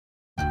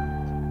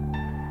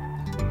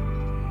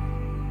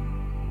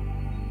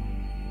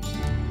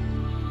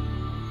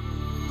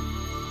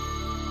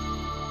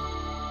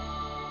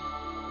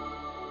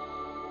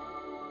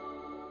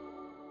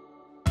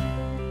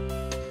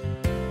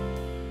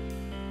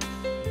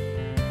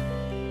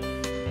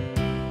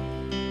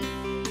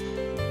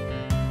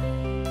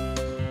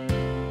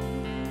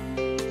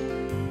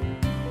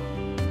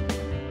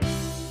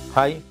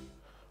Hi,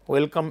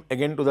 welcome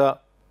again to the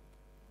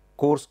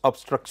course of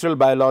structural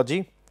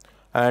biology,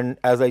 and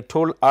as I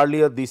told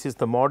earlier, this is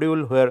the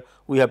module where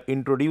we have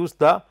introduced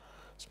the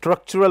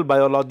structural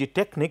biology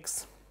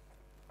techniques.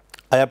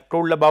 I have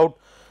told about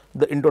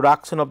the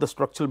introduction of the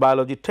structural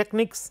biology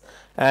techniques,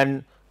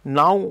 and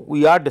now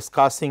we are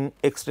discussing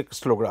X-ray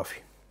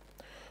crystallography.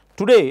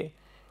 Today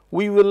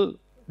we will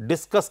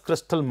discuss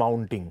crystal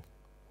mounting.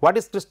 What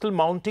is crystal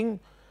mounting?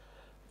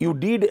 You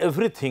did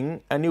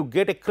everything and you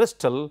get a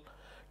crystal.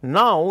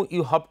 Now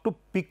you have to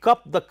pick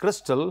up the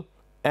crystal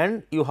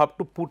and you have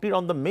to put it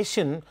on the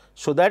machine,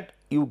 so that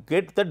you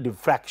get the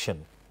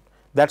diffraction.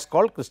 That is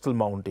called crystal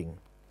mounting.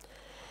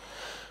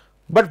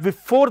 But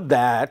before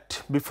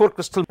that, before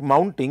crystal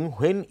mounting,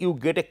 when you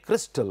get a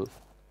crystal,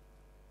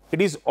 it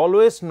is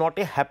always not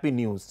a happy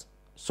news.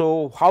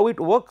 So, how it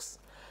works?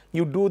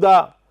 You do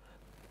the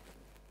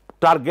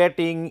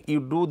targeting, you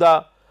do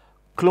the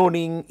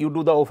cloning, you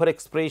do the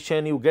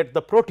overexpression, you get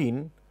the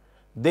protein,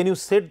 then you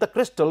set the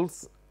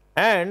crystals,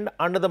 and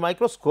under the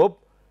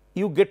microscope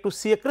you get to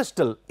see a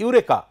crystal,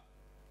 eureka.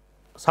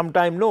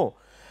 Sometime no,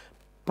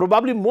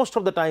 probably most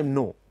of the time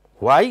no.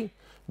 Why?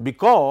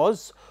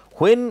 Because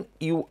when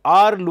you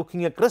are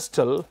looking at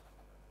crystal,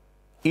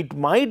 it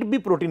might be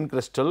protein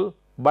crystal,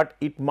 but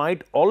it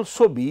might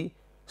also be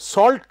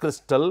salt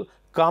crystal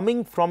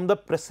coming from the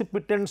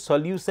precipitant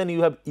solution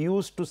you have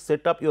used to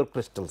set up your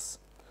crystals.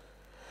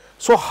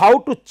 So,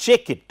 how to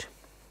check it?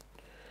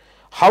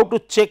 How to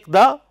check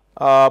the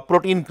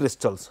protein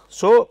crystals?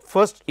 So,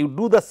 first you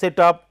do the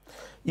setup,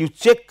 you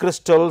check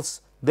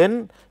crystals,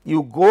 then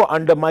you go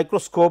under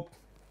microscope,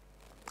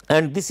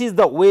 and this is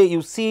the way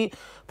you see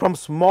from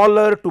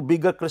smaller to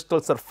bigger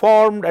crystals are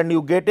formed, and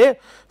you get a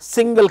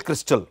single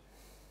crystal.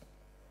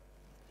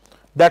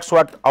 That is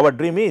what our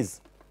dream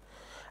is.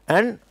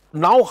 And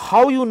now,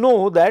 how you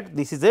know that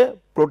this is a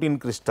protein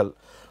crystal?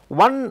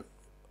 One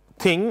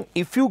thing,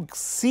 if you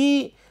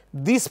see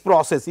this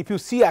process, if you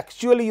see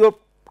actually your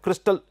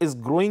crystal is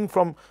growing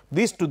from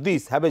this to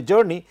this, have a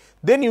journey,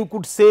 then you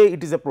could say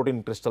it is a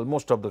protein crystal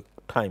most of the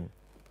time.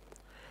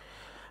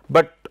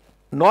 But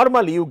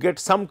normally you get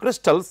some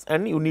crystals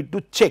and you need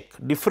to check,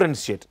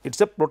 differentiate, it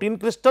is a protein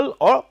crystal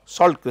or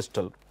salt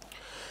crystal.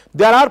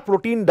 There are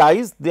protein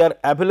dyes, they are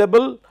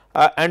available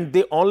and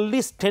they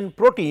only stain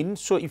protein.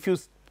 So, if you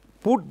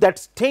put that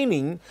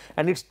staining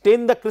and it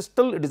stain the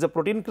crystal, it is a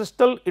protein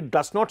crystal, it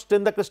does not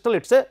stain the crystal,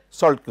 it is a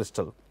salt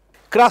crystal.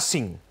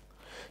 Crushing,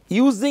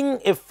 using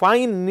a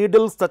fine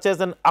needle such as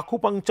an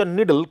acupuncture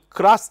needle,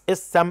 crush a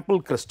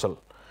sample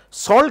crystal.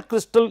 Salt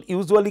crystal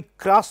usually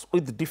crush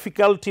with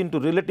difficulty into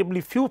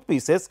relatively few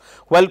pieces,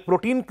 while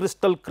protein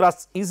crystal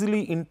crush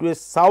easily into a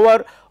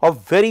shower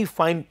of very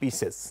fine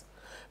pieces.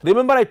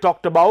 Remember, I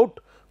talked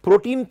about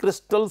protein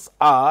crystals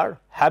are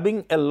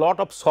having a lot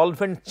of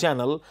solvent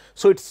channel.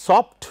 So, it is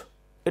soft,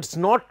 it is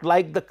not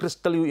like the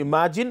crystal you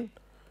imagine,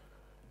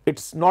 it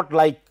is not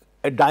like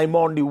a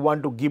diamond you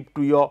want to give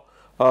to your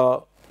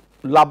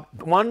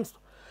loved ones.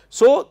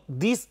 So,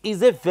 this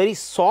is a very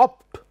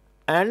soft,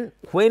 and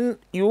when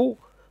you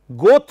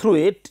go through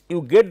it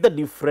you get the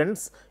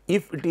difference.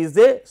 If it is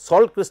a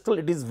salt crystal,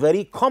 it is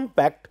very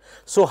compact,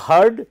 so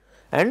hard,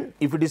 and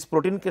if it is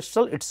protein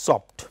crystal, it is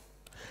soft.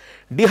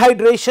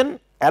 Dehydration,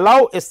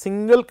 allow a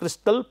single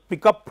crystal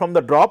pick up from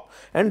the drop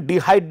and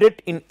dehydrate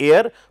in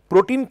air.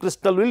 Protein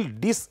crystal will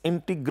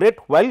disintegrate,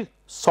 while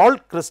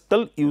salt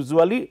crystal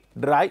usually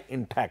dry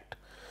intact.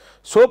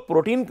 So,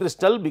 protein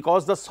crystal,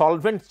 because the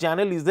solvent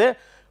channel is a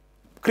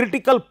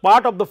critical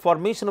part of the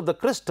formation of the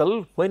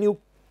crystal, when you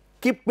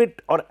keep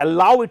it or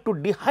allow it to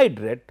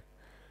dehydrate,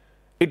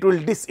 it will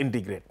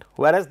disintegrate,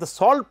 whereas the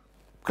salt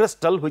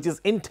crystal which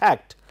is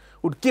intact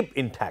would keep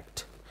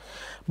intact.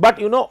 But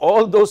you know,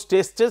 all those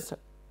tests,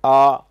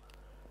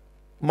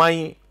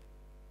 my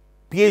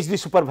PhD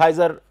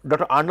supervisor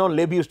Dr. Arnold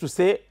Levy used to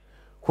say,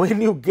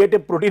 when you get a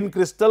protein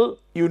crystal,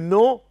 you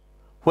know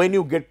when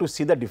you get to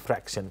see the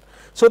diffraction.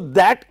 So,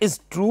 that is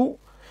true.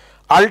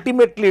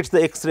 Ultimately, it is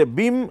the X-ray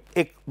beam,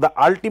 the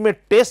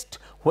ultimate test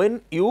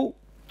when you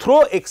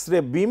throw X-ray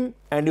beam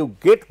and you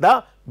get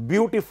the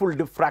beautiful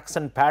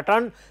diffraction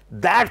pattern,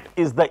 that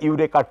is the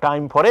eureka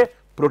time for a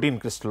protein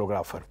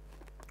crystallographer.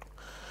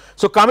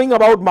 So, coming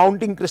about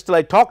mounting crystal,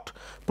 I talked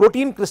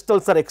protein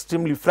crystals are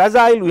extremely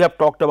fragile, we have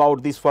talked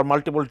about this for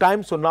multiple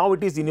times. So, now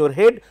it is in your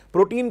head,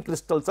 protein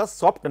crystals are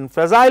soft and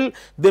fragile,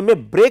 they may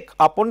break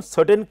upon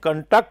certain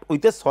contact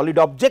with a solid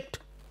object.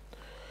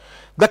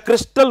 The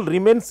crystal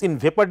remains in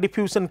vapor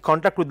diffusion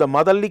contact with the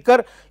mother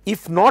liquor,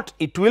 if not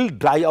it will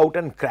dry out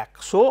and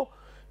crack. So,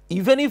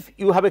 even if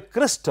you have a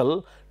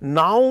crystal,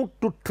 now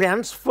to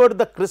transfer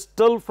the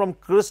crystal from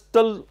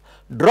crystal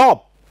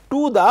drop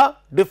to the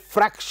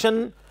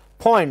diffraction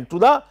point, to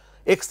the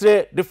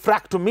X-ray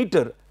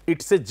diffractometer,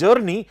 it is a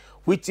journey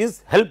which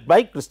is helped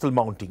by crystal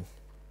mounting.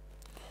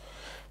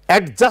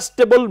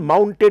 Adjustable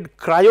mounted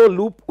cryo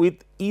loop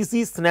with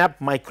easy snap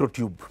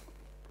microtube.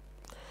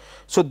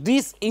 So,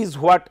 this is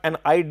what an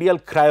ideal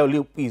cryo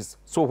loop is.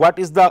 So, what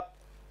is the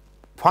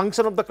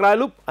function of the cryo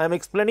loop? I am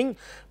explaining,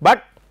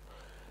 but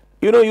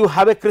you know you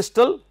have a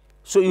crystal.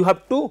 So, you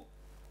have to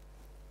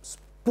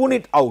spoon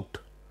it out.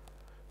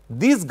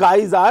 These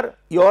guys are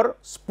your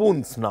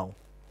spoons now.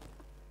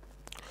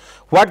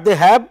 What they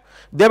have?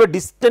 They have a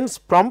distance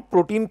from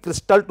protein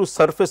crystal to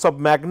surface of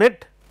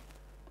magnet.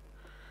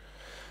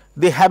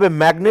 They have a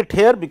magnet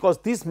here, because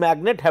this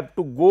magnet have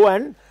to go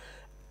and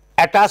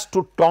attach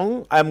to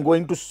tongue. I am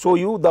going to show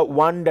you the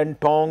wand and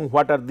tongue,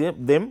 what are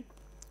them.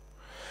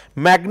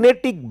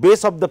 Magnetic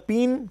base of the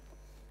pin,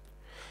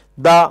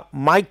 the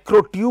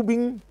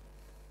microtubing,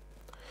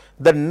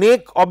 the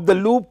neck of the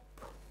loop,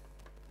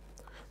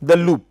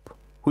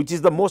 which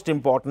is the most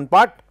important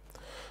part.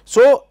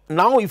 So,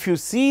 now if you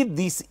see,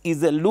 this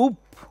is a loop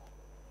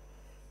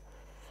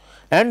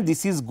and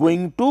this is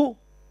going to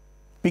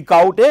pick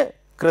out a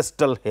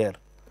crystal here,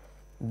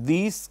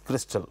 this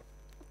crystal.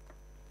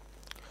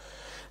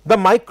 The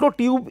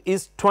microtube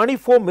is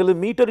 24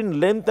 millimeter in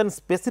length and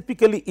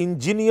specifically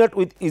engineered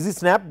with easy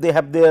snap. They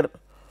have their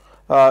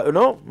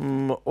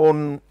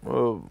own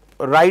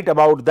right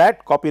about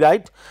that,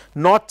 copyright.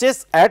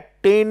 Notches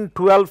at 10,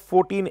 12,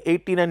 14,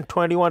 18 and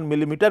 21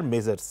 millimeter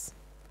measures.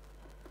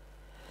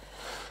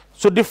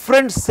 So,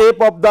 different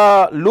shape of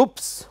the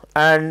loops,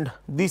 and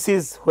this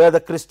is where the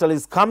crystal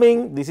is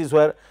coming, this is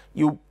where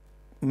you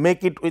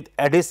make it with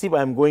adhesive.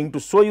 I am going to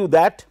show you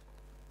that.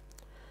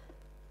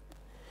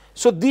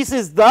 So, this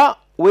is the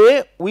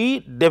way we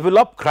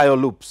develop cryo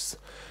loops.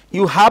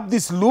 You have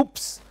these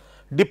loops,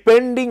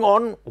 depending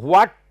on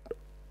what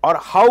or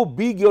how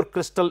big your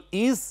crystal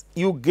is,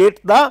 you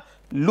get the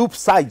loop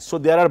size. So,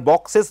 there are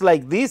boxes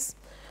like this.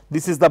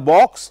 This is the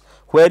box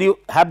where you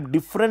have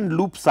different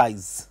loop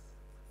size.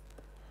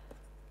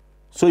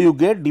 So, you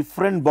get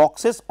different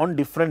boxes on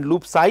different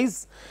loop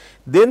size.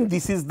 Then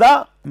this is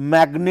the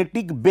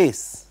magnetic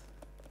base.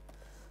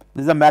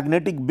 This is a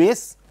magnetic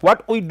base.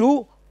 What we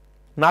do?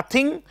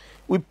 Nothing.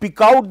 We pick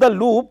out the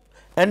loop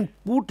and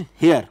put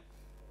here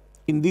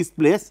in this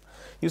place.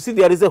 You see,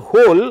 there is a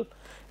hole,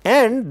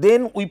 and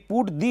then we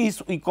put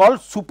this, we call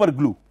super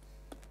glue.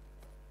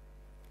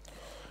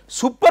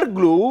 Super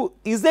glue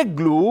is a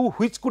glue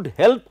which could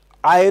help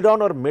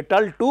iron or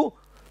metal to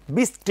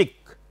be stick.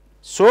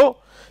 So,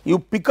 you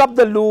pick up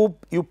the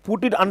loop, you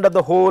put it under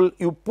the hole,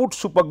 you put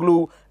super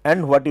glue,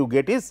 and what you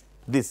get is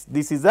this.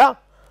 This is a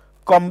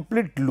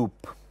complete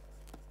loop.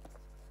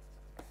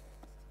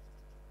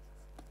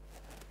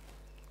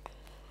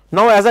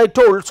 Now, as I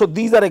told, so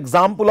these are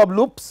example of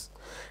loops,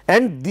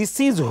 and this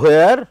is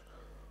where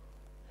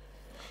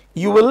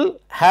you will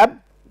have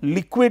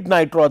liquid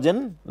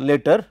nitrogen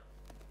later,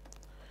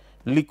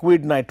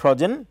 liquid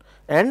nitrogen,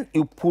 and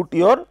you put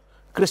your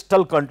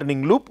crystal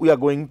containing loop. We are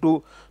going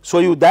to show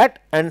you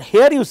that, and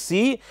here you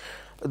see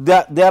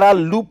there are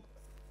loop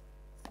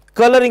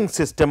coloring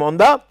system on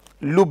the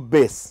loop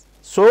base.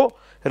 So,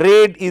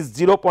 red is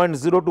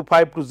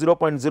 0.025 to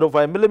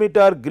 0.05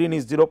 millimeter, green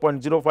is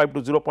 0.05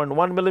 to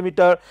 0.1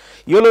 millimeter,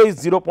 yellow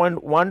is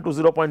 0.1 to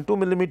 0.2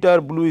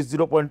 millimeter, blue is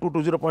 0.2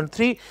 to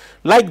 0.3,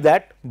 like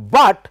that.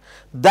 But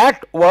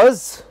that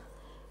was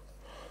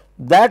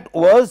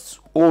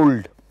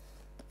old.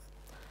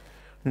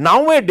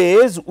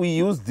 Nowadays we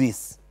use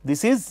this.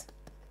 This is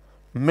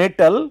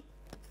metal,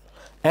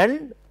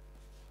 and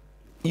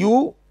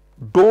you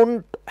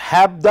don't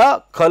have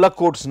the color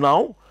codes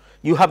now.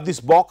 You have these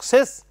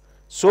boxes.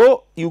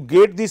 So, you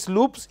get these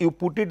loops, you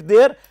put it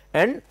there,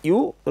 and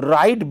you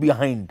write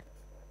behind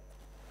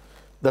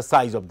the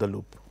size of the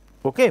loop.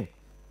 Okay.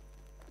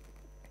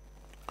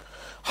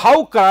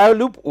 How cryo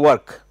loop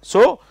work?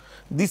 So,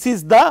 this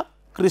is the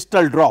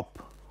crystal drop.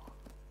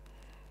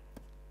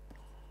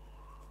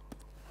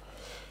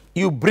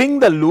 You bring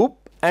the loop,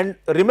 and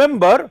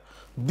remember,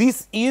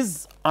 this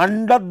is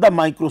under the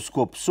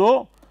microscope.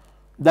 So,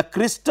 the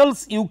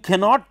crystals you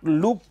cannot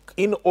look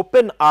in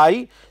open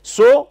eye.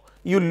 So,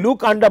 you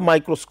look under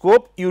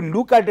microscope, you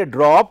look at a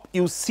drop,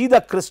 you see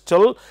the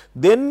crystal,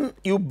 then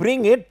you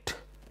bring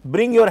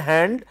your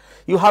hand,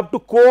 you have to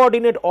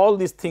coordinate all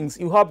these things.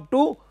 You have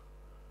to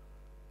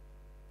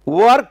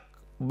work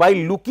by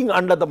looking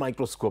under the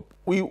microscope.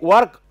 We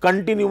work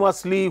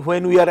continuously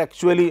when we are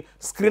actually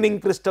screening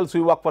crystals. We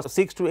work for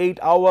 6 to 8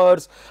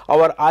 hours,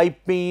 our eye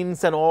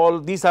pins and all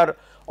these are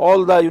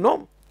all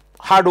the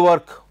hard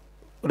work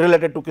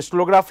related to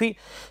crystallography.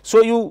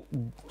 So, you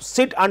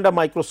sit under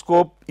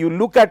microscope, you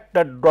look at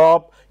the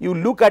drop, you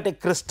look at a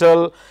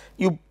crystal,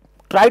 you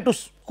try to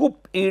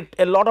scoop it,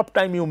 a lot of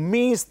time you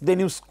miss, then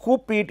you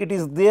scoop it, it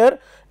is there,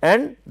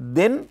 and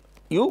then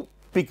you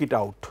pick it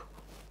out.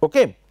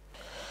 Okay.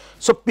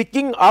 So,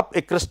 picking up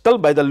a crystal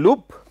by the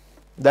loop,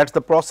 that is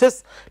the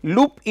process.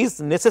 Loop is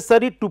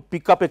necessary to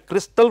pick up a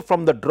crystal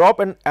from the drop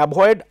and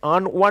avoid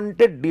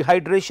unwanted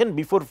dehydration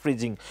before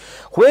freezing.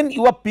 When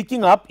you are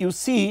picking up, you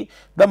see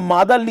the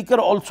mother liquor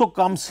also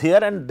comes here,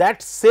 and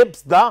that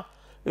shapes the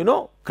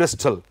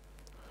crystal.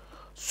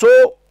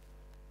 So,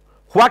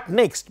 what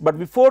next? But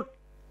before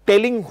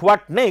telling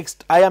what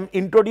next, I am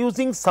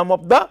introducing some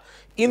of the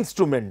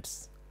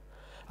instruments.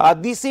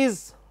 This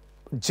is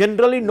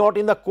generally not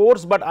in the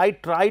course, but I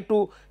try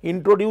to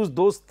introduce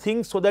those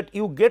things so that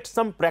you get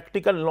some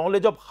practical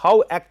knowledge of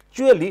how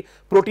actually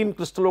protein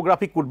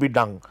crystallography could be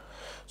done.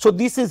 So,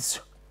 this is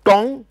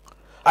tongue.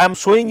 I am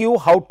showing you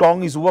how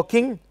tongue is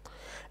working,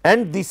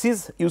 and this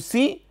is, you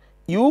see,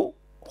 you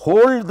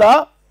hold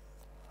the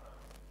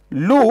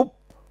loop,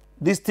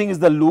 this thing is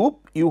the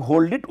loop, you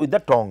hold it with the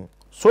tongue.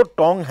 So,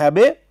 tongue have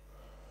a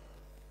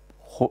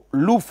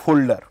loop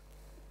holder.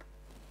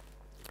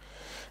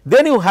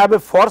 Then you have a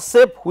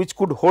forceps which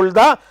could hold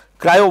the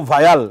cryo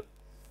vial,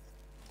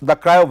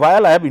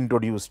 I have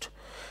introduced.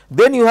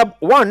 Then you have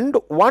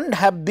wand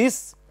have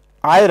this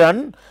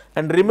iron,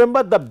 and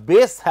remember the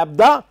base have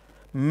the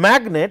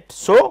magnet.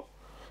 So,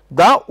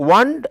 the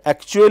wand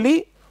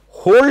actually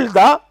hold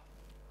the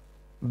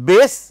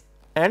base,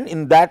 and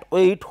in that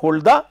way it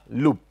hold the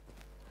loop.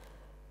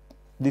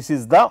 This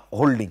is the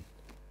holding.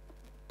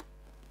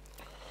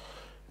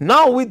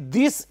 Now, with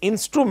these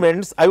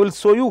instruments I will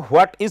show you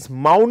what is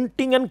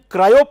mounting and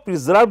cryo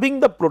preserving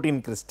the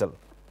protein crystal.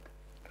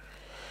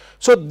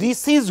 So,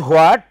 this is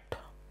what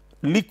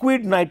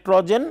liquid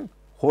nitrogen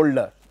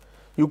holder.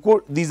 You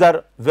could, these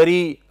are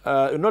very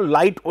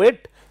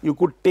lightweight, you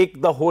could take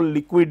the whole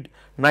liquid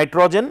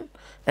nitrogen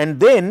and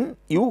then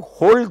you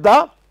hold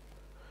the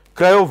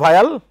cryo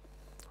vial,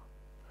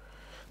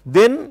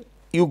 then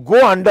you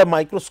go under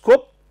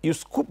microscope, you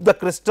scoop the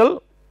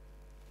crystal,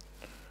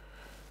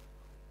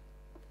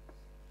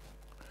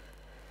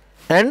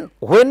 and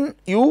when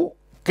you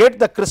get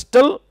the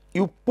crystal,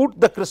 you put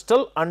the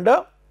crystal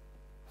under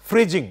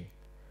freezing.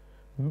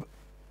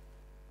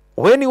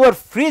 When you are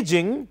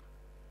freezing,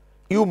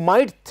 you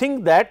might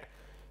think that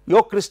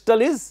your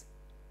crystal is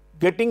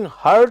getting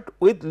hurt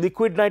with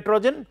liquid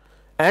nitrogen,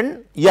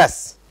 and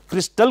yes,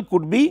 crystal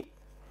could be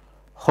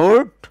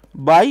hurt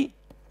by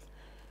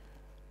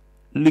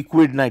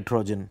liquid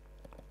nitrogen.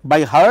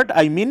 By hurt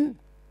I mean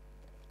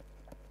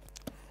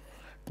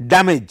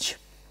damage.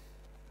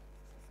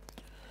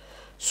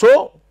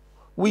 So,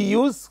 we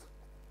use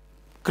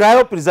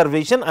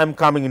cryopreservation, I am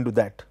coming into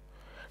that.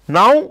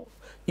 Now,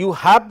 you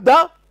have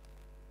the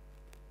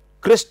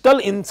crystal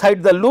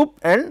inside the loop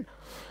and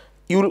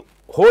you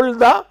hold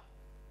the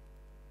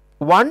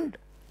wand,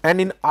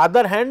 and in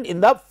other hand in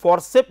the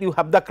forceps you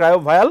have the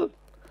cryo vial.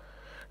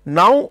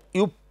 Now,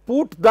 you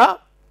put the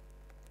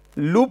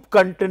loop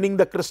containing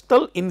the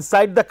crystal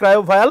inside the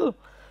cryo vial,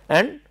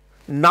 and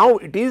now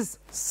it is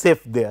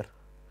safe there.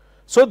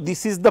 So,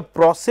 this is the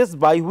process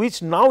by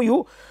which now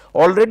you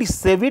already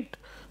save it.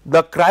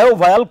 The cryo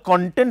vial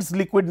contains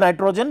liquid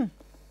nitrogen.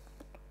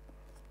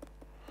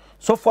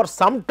 So, for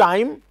some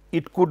time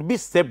it could be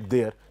saved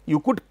there, you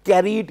could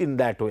carry it in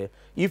that way.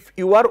 If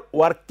you are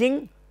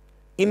working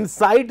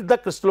inside the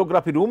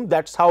crystallography room,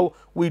 that is how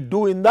we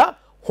do in the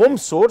home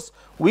source.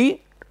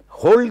 We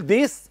hold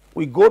this,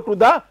 we go to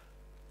the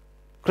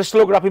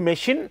crystallography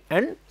machine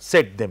and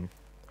set them.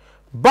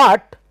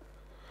 But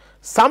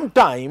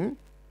sometime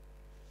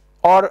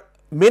or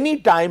many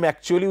time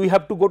actually we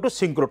have to go to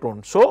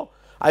synchrotron. So,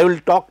 I will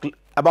talk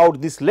about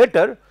this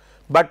later,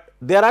 but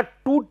there are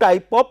two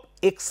type of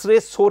X-ray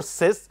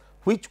sources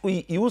which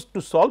we use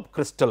to solve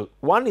crystal.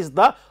 One is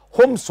the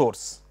home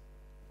source,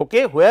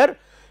 okay, where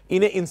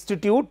in a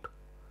institute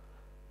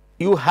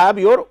you have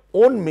your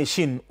own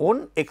machine,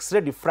 own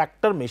X-ray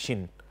diffractor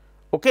machine,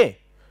 okay.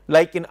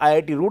 Like in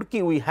IIT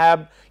Roorkee we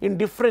have, in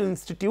different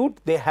institute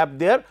they have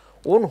their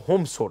own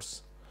home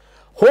source.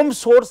 Home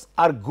source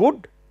are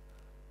good,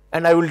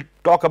 and I will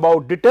talk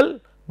about detail,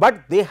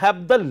 but they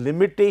have the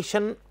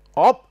limitation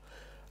of,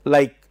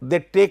 like, they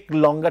take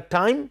longer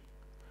time.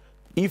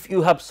 If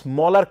you have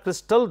smaller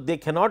crystal, they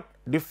cannot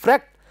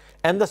diffract,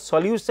 and the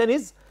solution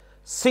is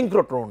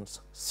synchrotrons.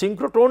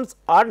 Synchrotrons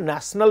are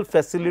national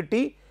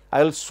facility.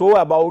 I will show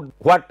about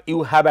what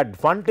you have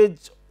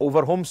advantage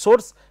over home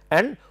source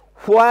and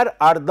where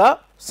are the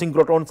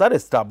synchrotrons are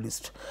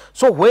established.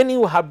 So, when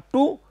you have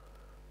to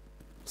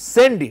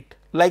send it,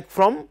 like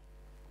from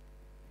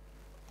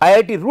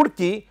IIT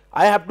Roorkee,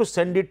 I have to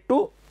send it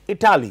to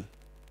Italy.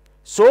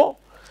 So,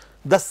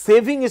 the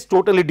saving is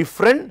totally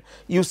different.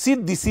 You see,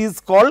 this is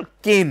called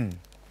cane.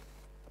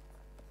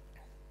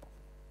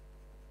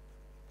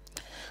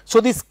 So,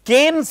 these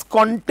canes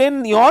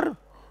contain your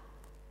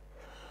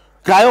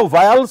cryo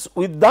vials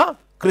with the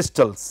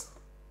crystals,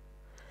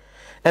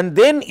 and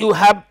then you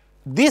have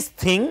this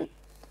thing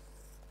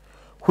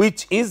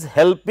which is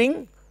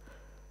helping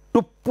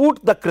to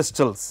put the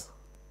crystals.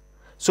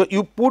 So,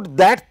 you put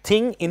that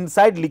thing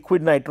inside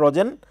liquid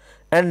nitrogen,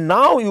 and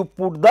now you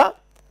put the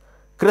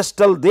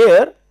crystal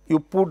there, you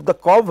put the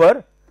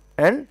cover,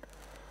 and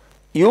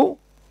you,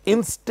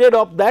 instead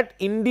of that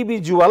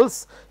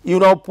individuals, you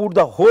now put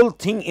the whole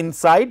thing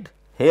inside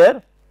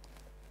here,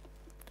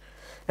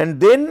 and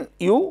then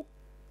you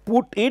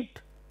put it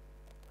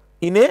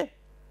in a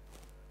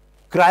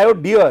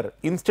cryo.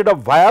 Instead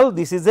of vial,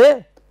 this is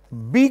a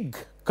big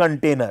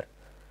container,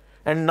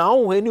 and now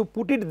when you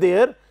put it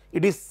there,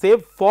 it is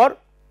safe for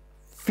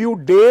few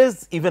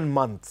days, even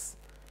months.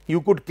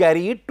 You could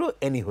carry it to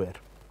anywhere.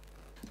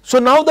 So,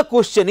 now the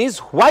question is,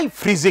 why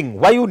freezing?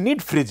 Why you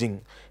need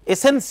freezing?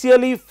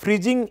 Essentially,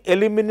 freezing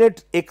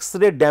eliminates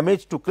X-ray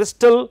damage to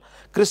crystal.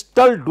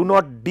 Crystal do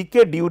not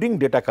decay during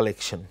data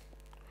collection.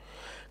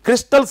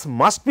 Crystals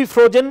must be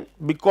frozen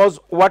because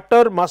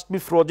water must be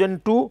frozen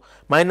to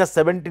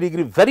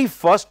 -70° very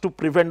first to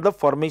prevent the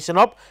formation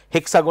of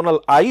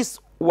hexagonal ice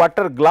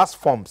water glass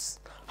forms.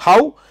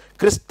 How?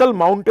 Crystal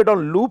mounted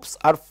on loops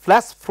are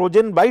flash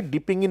frozen by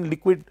dipping in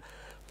liquid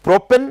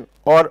propane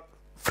or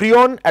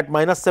freon at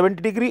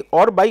 -70°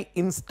 or by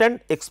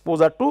instant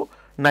exposure to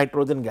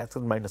nitrogen gas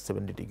at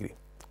 -70°.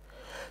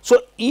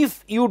 So,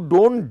 if you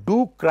do not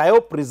do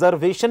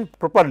cryopreservation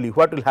properly,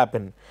 what will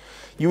happen?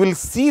 You will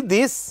see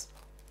this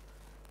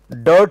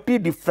dirty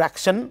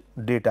diffraction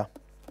data,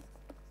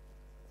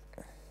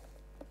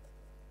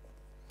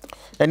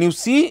 and you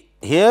see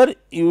here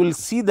you will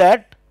see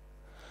that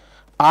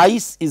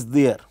ice is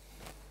there.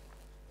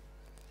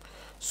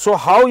 So,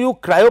 how you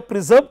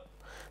cryopreserve?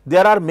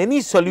 There are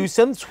many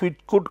solutions which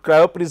could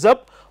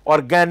cryopreserve: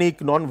 organic,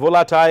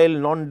 non-volatile,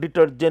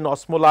 non-detergent,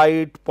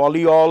 osmolyte,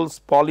 polyols,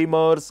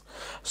 polymers,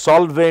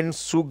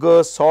 solvents,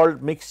 sugar,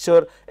 salt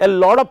mixture. A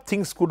lot of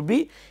things could be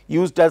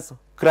used as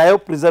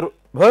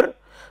cryopreserver,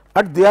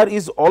 but there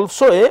is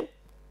also a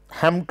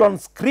Hampton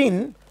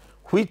screen,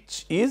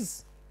 which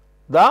is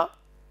the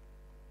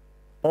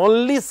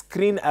only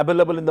screen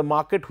available in the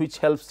market which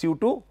helps you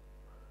to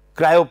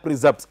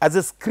cryopreserve as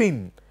a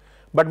screen,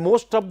 but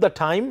most of the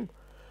time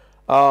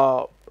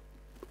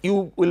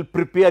you will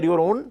prepare your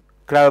own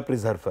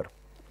cryopreserver.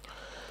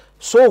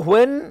 So,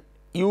 when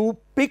you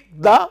pick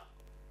the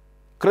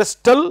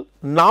crystal,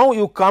 now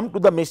you come to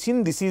the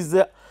machine. This is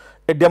a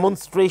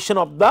demonstration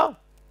of the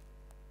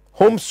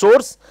home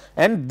source,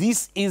 and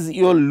this is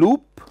your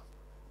loop,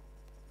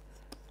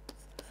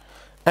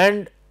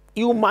 and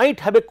you might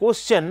have a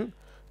question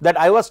that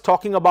I was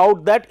talking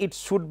about, that it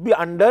should be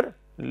under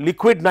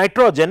liquid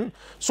nitrogen.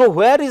 So,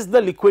 where is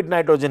the liquid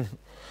nitrogen?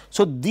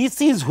 So,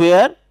 this is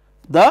where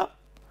the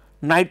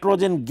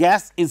nitrogen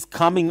gas is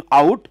coming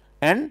out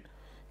and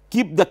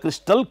keep the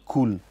crystal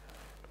cool.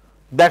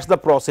 That is the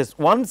process.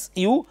 Once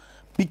you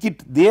pick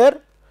it there,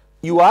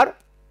 you are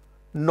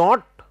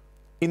not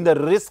in the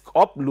risk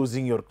of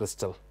losing your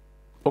crystal.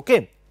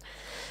 Okay.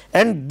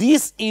 And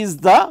this is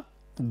the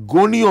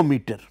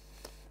goniometer.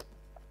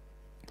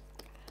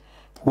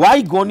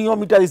 Why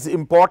goniometer is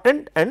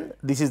important? And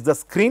this is the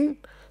screen.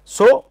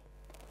 So,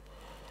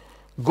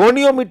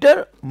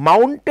 goniometer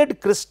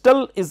mounted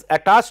crystal is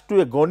attached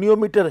to a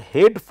goniometer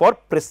head for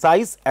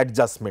precise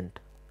adjustment.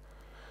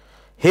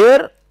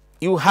 Here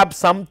you have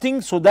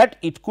something so that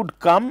it could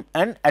come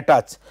and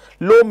attach.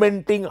 Low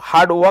melting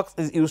hard wax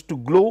is used to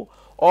glue,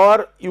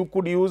 or you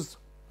could use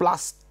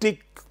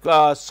plastic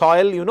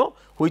soil,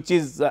 which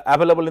is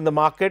available in the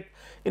market.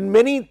 In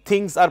many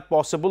things are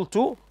possible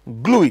to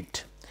glue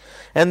it.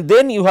 And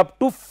then you have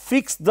to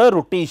fix the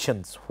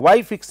rotations.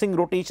 Why fixing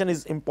rotation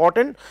is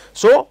important?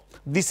 So,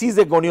 this is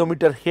a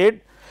goniometer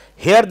head,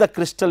 here the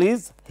crystal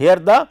is, here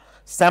the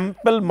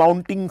sample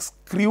mounting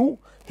screw,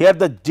 here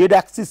the Z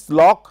axis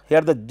lock,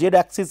 here the Z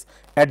axis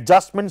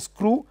adjustment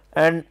screw,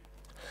 and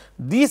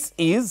this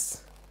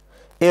is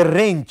a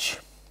wrench.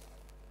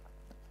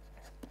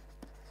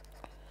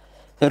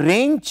 A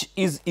wrench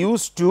is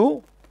used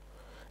to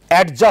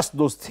adjust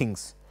those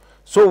things.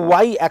 So,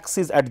 y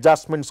axis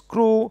adjustment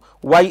screw,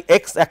 y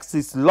x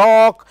axis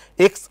lock,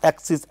 x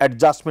axis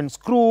adjustment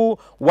screw,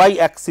 y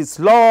axis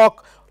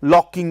lock,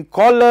 locking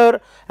collar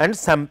and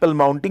sample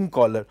mounting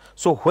collar.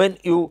 So, when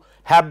you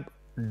have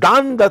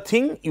done the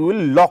thing, you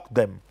will lock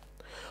them.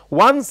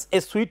 Once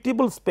a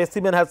suitable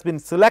specimen has been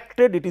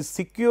selected, it is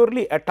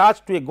securely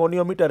attached to a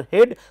goniometer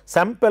head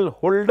sample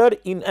holder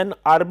in an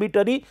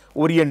arbitrary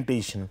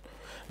orientation.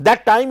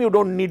 That time you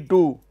do not need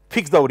to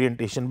fix the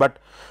orientation, but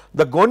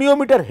the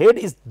goniometer head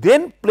is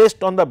then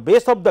placed on the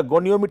base of the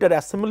goniometer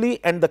assembly,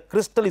 and the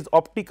crystal is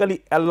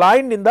optically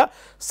aligned in the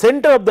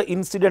center of the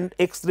incident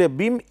X-ray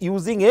beam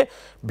using a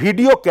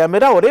video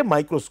camera or a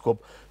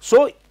microscope.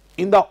 So,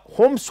 in the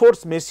home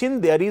source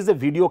machine there is a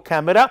video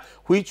camera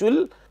which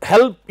will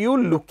help you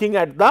looking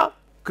at the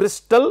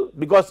crystal,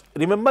 because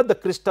remember the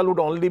crystal would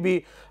only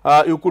be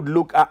you could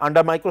look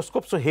under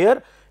microscope. So,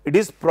 here it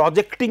is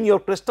projecting your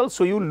crystal.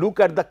 So, you look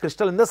at the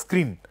crystal in the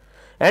screen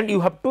and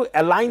you have to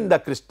align the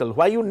crystal.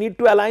 Why you need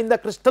to align the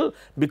crystal?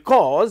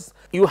 Because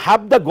you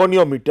have the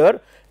goniometer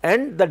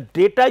and the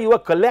data you are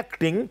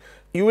collecting,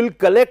 you will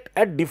collect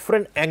at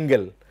different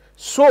angle.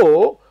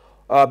 So,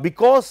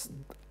 because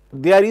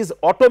there is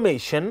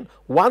automation,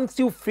 once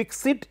you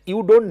fix it,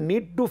 you do not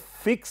need to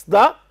fix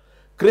the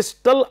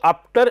crystal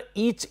after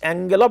each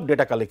angle of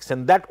data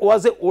collection. That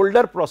was a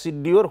older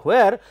procedure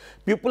where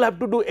people have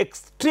to do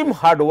extreme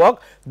hard work,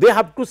 they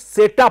have to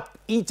set up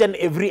each and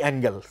every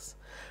angles.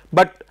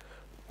 But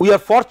we are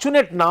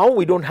fortunate now,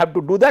 we do not have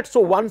to do that.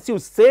 So, once you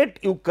set,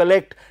 you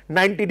collect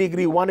 90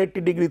 degree,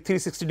 180 degree,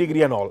 360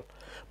 degree and all.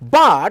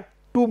 But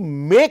to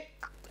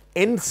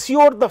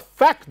ensure the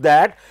fact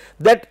that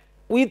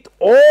with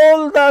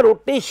all the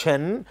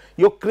rotation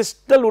your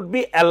crystal would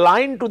be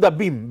aligned to the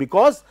beam,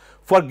 because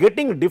for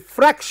getting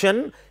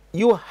diffraction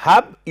you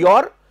have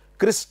your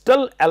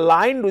crystal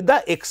aligned with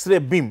the X-ray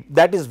beam,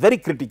 that is very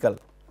critical.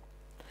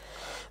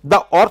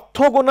 The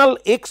orthogonal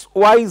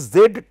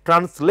XYZ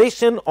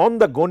translation on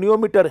the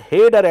goniometer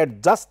head are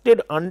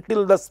adjusted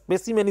until the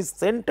specimen is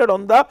centered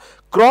on the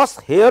cross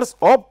hairs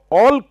of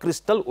all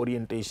crystal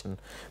orientation.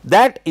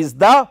 That is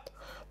the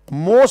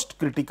most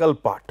critical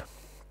part.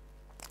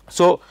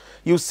 So,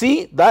 you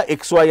see the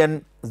x, y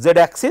and z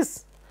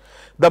axis.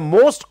 The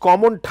most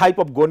common type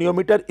of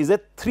goniometer is a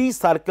 3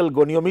 circle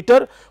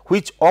goniometer,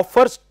 which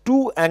offers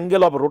 2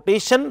 angle of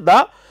rotation,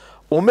 the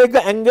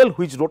omega angle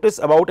which rotates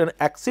about an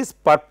axis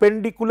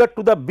perpendicular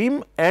to the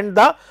beam, and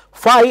the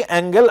phi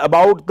angle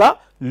about the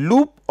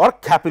loop or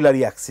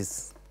capillary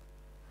axis.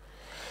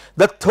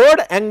 The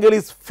third angle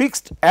is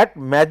fixed at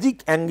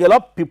magic angle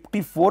of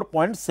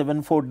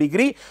 54.74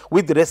 degree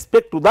with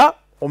respect to the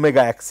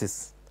omega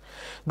axis.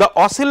 The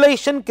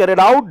oscillation carried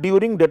out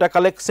during data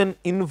collection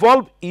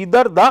involve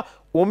either the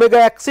omega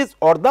axis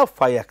or the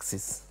phi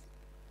axis.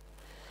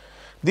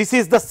 This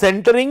is the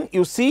centering.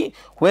 You see,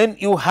 when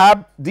you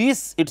have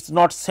this, it is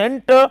not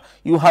center,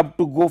 you have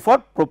to go for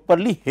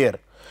properly here.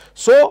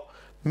 So,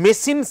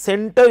 machine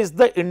center is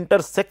the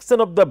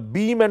intersection of the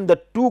beam and the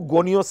 2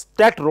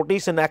 goniostat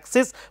rotation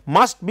axis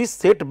must be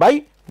set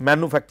by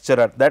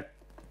manufacturer. That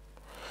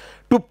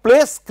to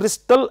place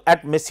crystal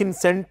at machine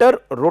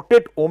center,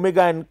 rotate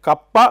omega and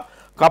kappa,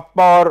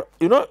 or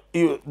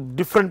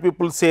different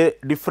people say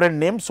different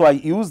names. So, I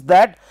use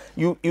that,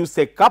 you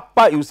say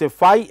kappa, you say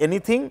phi,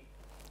 anything.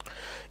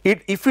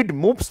 If it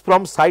moves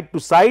from side to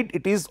side,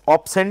 it is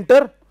off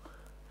center.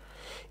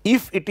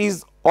 If it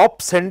is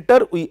off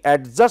center, we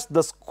adjust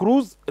the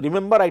screws.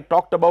 Remember, I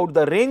talked about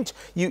the range,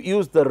 you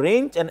use the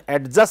range and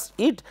adjust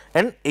it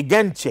and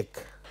again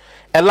check.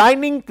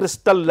 Aligning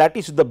crystal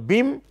lattice to the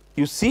beam,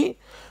 you see,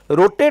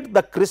 rotate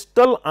the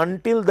crystal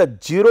until the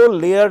 0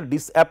 layer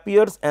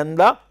disappears and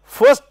the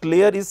first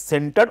layer is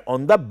centered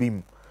on the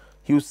beam.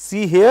 You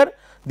see here,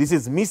 this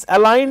is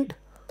misaligned,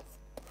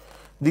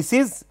 this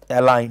is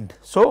aligned.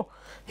 So,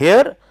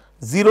 here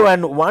 0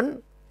 and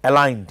 1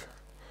 aligned.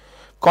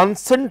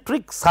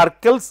 Concentric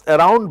circles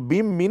around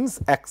beam means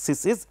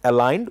axis is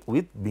aligned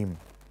with beam.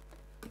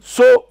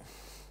 So,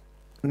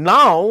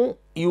 now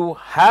you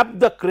have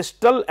the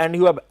crystal and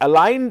you have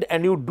aligned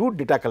and you do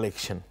data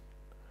collection.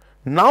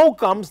 Now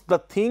comes the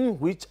thing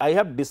which I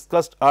have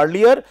discussed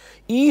earlier,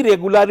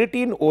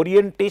 irregularity in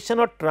orientation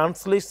or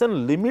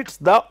translation limits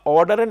the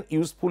order and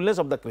usefulness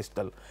of the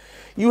crystal.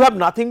 You have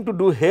nothing to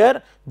do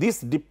here,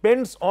 this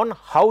depends on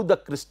how the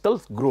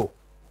crystals grow.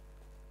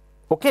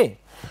 Okay.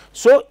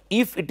 So,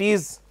 if it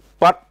is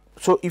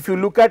so if you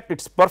look at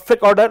its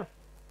perfect order,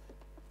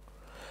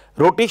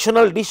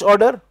 rotational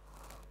disorder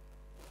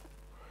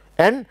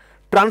and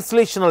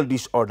translational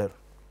disorder.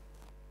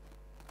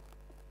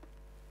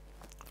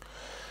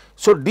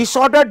 So,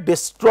 disorder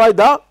destroy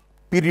the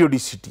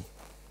periodicity.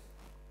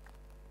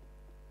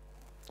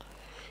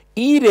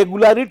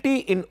 Irregularity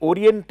in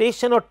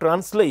orientation or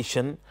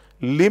translation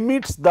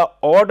limits the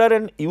order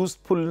and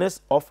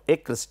usefulness of a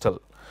crystal.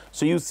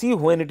 So, you see,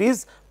 when it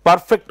is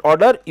perfect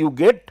order, you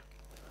get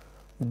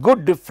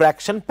good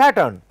diffraction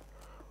pattern.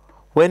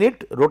 When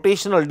it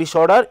rotational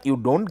disorder, you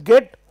do not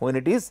get. When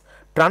it is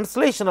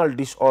translational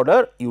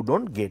disorder, you do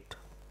not get.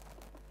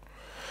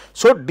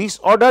 So,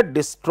 disorder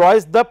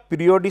destroys the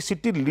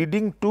periodicity,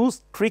 leading to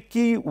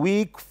streaky,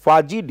 weak,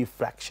 fuzzy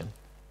diffraction.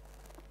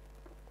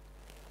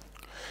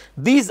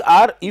 These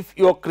are, if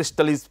your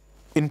crystal is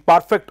in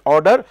perfect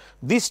order,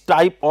 this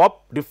type of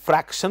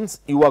diffractions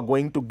you are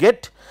going to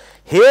get.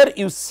 Here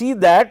you see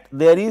that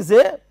there is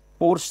a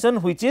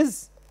portion which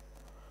is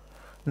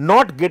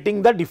not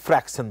getting the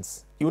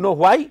diffractions. You know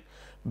why?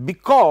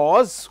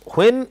 Because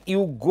when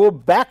you go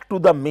back to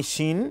the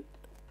machine,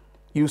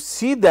 you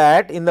see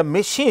that in the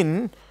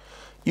machine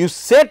you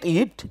set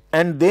it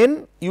and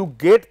then you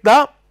get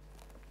the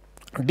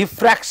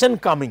diffraction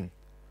coming.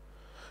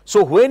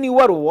 So, when you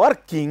are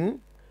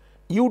working,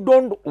 you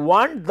do not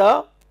want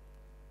the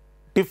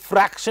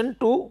diffraction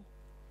to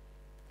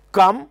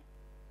come,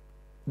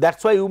 that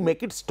is why you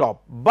make it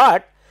stop,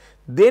 but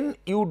then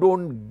you do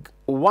not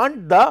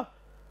want the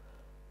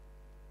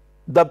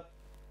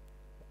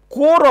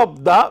core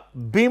of the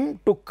beam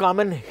to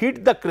come and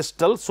hit the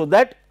crystal, so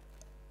that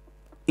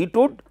it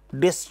would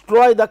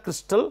destroy the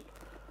crystal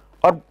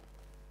or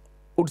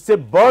would say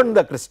burn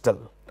the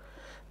crystal.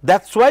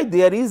 That is why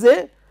there is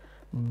a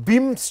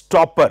beam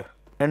stopper,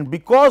 and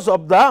because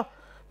of the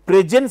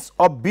presence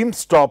of beam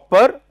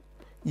stopper,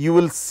 you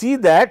will see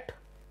that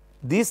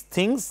these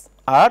things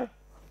are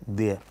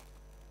there.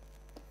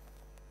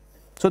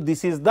 So,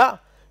 this is the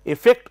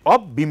effect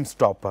of beam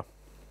stopper.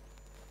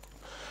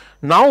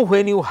 Now,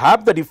 when you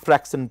have the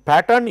diffraction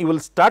pattern, you will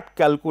start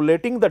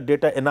calculating the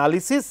data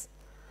analysis,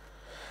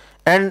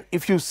 and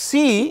if you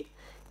see,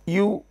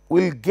 you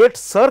will get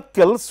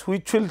circles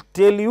which will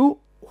tell you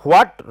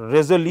what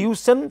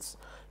resolutions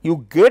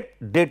you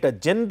get data.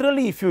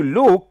 Generally, if you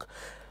look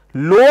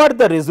lower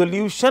the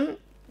resolution,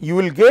 you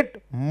will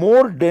get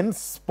more dense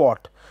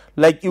spot,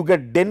 like you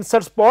get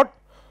denser spot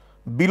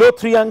below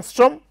 3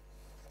 angstrom,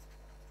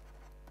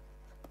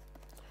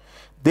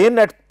 then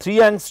at 3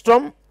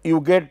 angstrom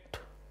you get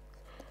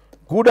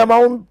good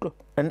amount,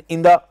 and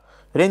in the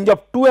range of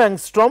 2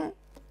 angstrom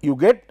you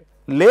get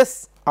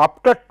less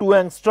after 2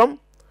 angstrom,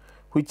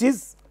 which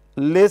is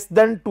less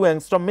than 2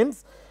 angstrom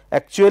means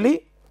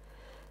actually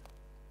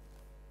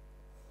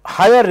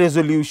higher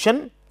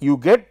resolution you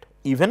get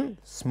even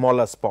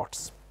smaller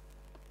spots.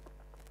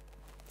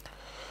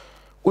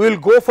 We will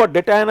go for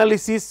data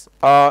analysis.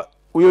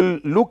 We will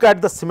look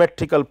at the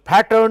symmetrical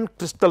pattern.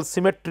 Crystal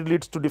symmetry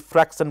leads to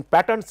diffraction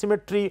pattern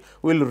symmetry.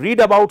 We will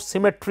read about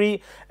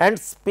symmetry, and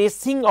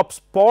spacing of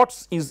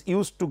spots is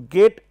used to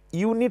get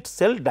unit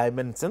cell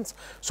dimensions.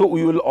 So,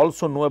 we will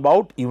also know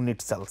about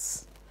unit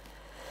cells.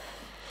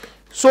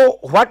 So,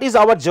 what is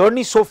our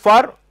journey so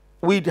far?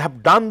 We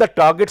have done the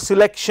target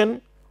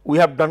selection. We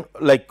have done,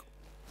 like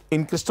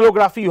in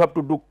crystallography you have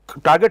to do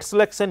target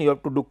selection, you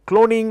have to do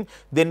cloning,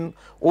 then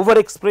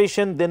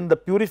overexpression, then the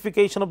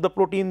purification of the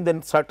protein,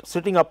 then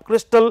setting up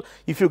crystal.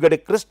 If you get a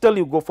crystal,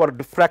 you go for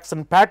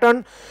diffraction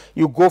pattern,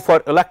 you go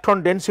for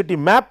electron density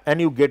map,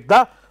 and you get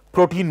the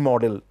protein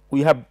model.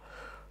 We have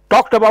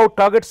talked about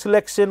target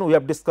selection, we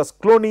have discussed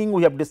cloning,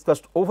 we have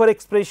discussed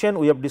overexpression,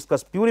 we have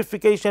discussed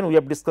purification, we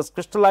have discussed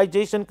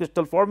crystallization,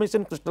 crystal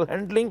formation, crystal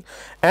handling,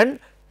 and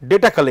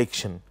data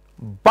collection.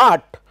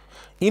 But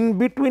in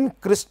between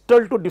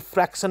crystal to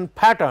diffraction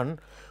pattern,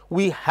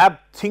 we have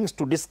things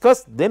to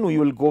discuss, then we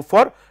will go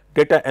for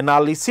data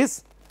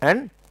analysis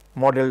and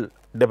model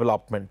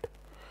development.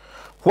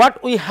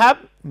 What we have,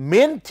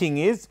 main thing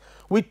is,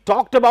 we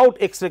talked about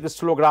X-ray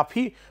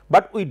crystallography,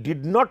 but we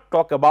did not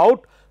talk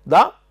about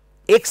the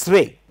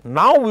X-ray.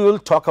 Now, we will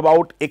talk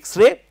about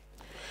X-ray.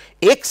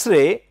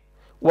 X-ray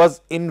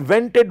was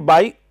invented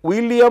by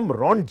William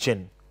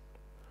Röntgen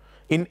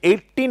in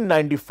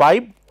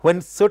 1895. When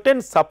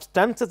certain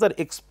substances are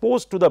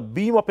exposed to the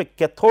beam of a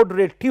cathode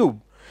ray tube,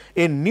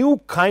 a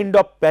new kind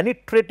of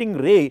penetrating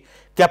ray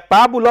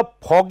capable of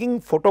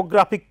fogging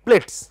photographic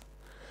plates,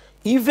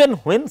 even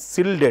when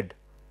shielded,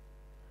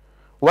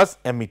 was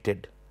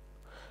emitted.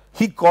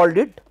 He called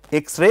it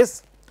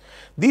X-rays.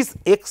 These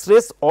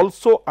X-rays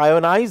also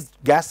ionize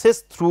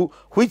gases through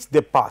which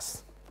they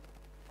pass,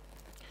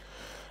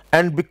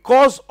 and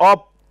because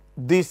of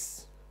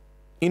this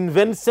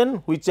invention,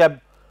 which have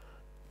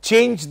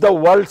changed the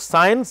world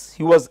science,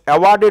 he was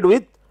awarded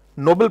with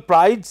Nobel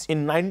Prize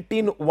in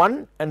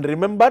 1901, and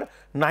remember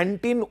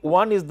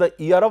 1901 is the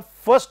year of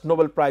first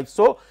Nobel Prize.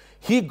 So,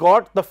 he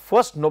got the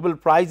first Nobel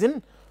Prize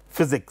in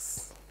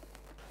physics.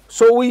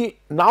 So, we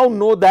now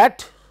know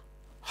that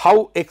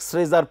how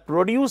X-rays are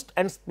produced,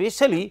 and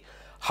especially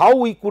how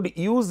we could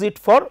use it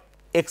for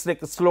X-ray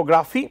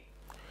crystallography.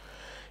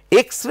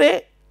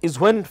 X-ray is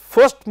when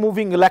first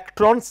moving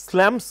electron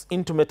slams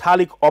into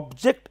metallic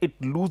object, it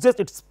loses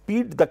its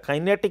speed, the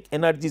kinetic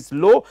energy is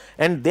low,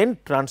 and then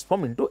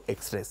transform into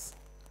X-rays.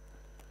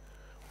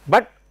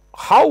 But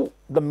how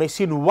the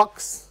machine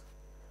works,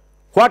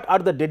 what are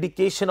the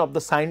dedication of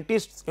the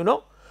scientists? You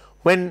know,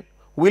 when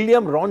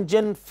William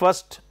Röntgen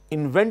first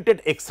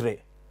invented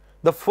X-ray,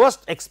 the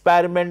first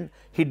experiment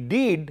he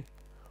did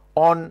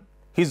on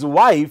his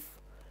wife,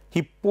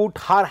 he put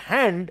her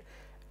hand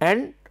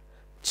and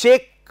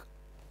check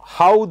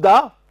how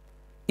the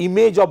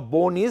image of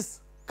bone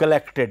is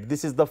collected.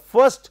 This is the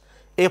first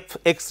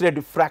X-ray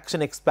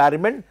diffraction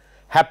experiment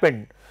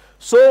happened.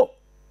 So,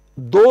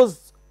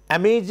 those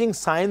amazing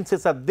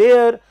sciences are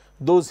there,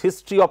 those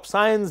history of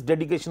science,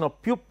 dedication of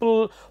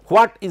pupil,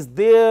 what is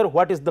there,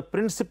 what is the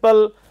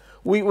principle,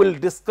 we will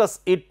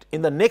discuss it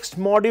in the next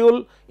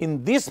module.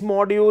 In this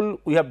module,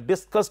 we have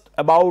discussed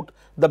about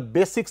the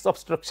basics of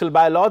structural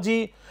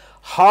biology,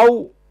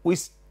 how we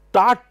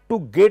start to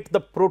get the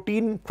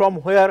protein from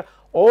where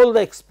all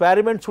the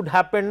experiments should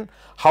happen,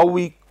 how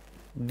we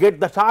get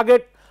the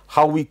target,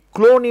 how we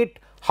clone it,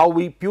 how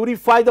we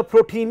purify the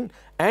protein,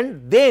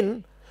 and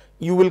then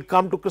you will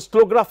come to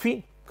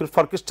crystallography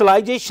for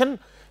crystallization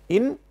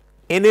in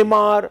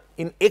NMR,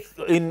 in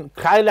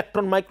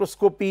cryo-electron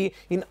microscopy,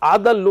 in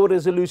other low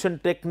resolution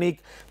technique.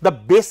 The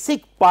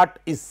basic part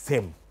is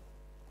same.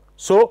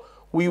 So,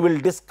 we will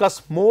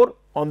discuss more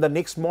on the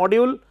next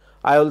module.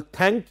 I will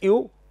thank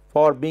you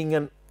for being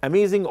an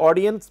amazing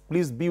audience.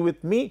 Please be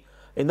with me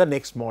in the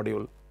next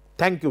module.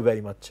 Thank you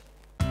very much.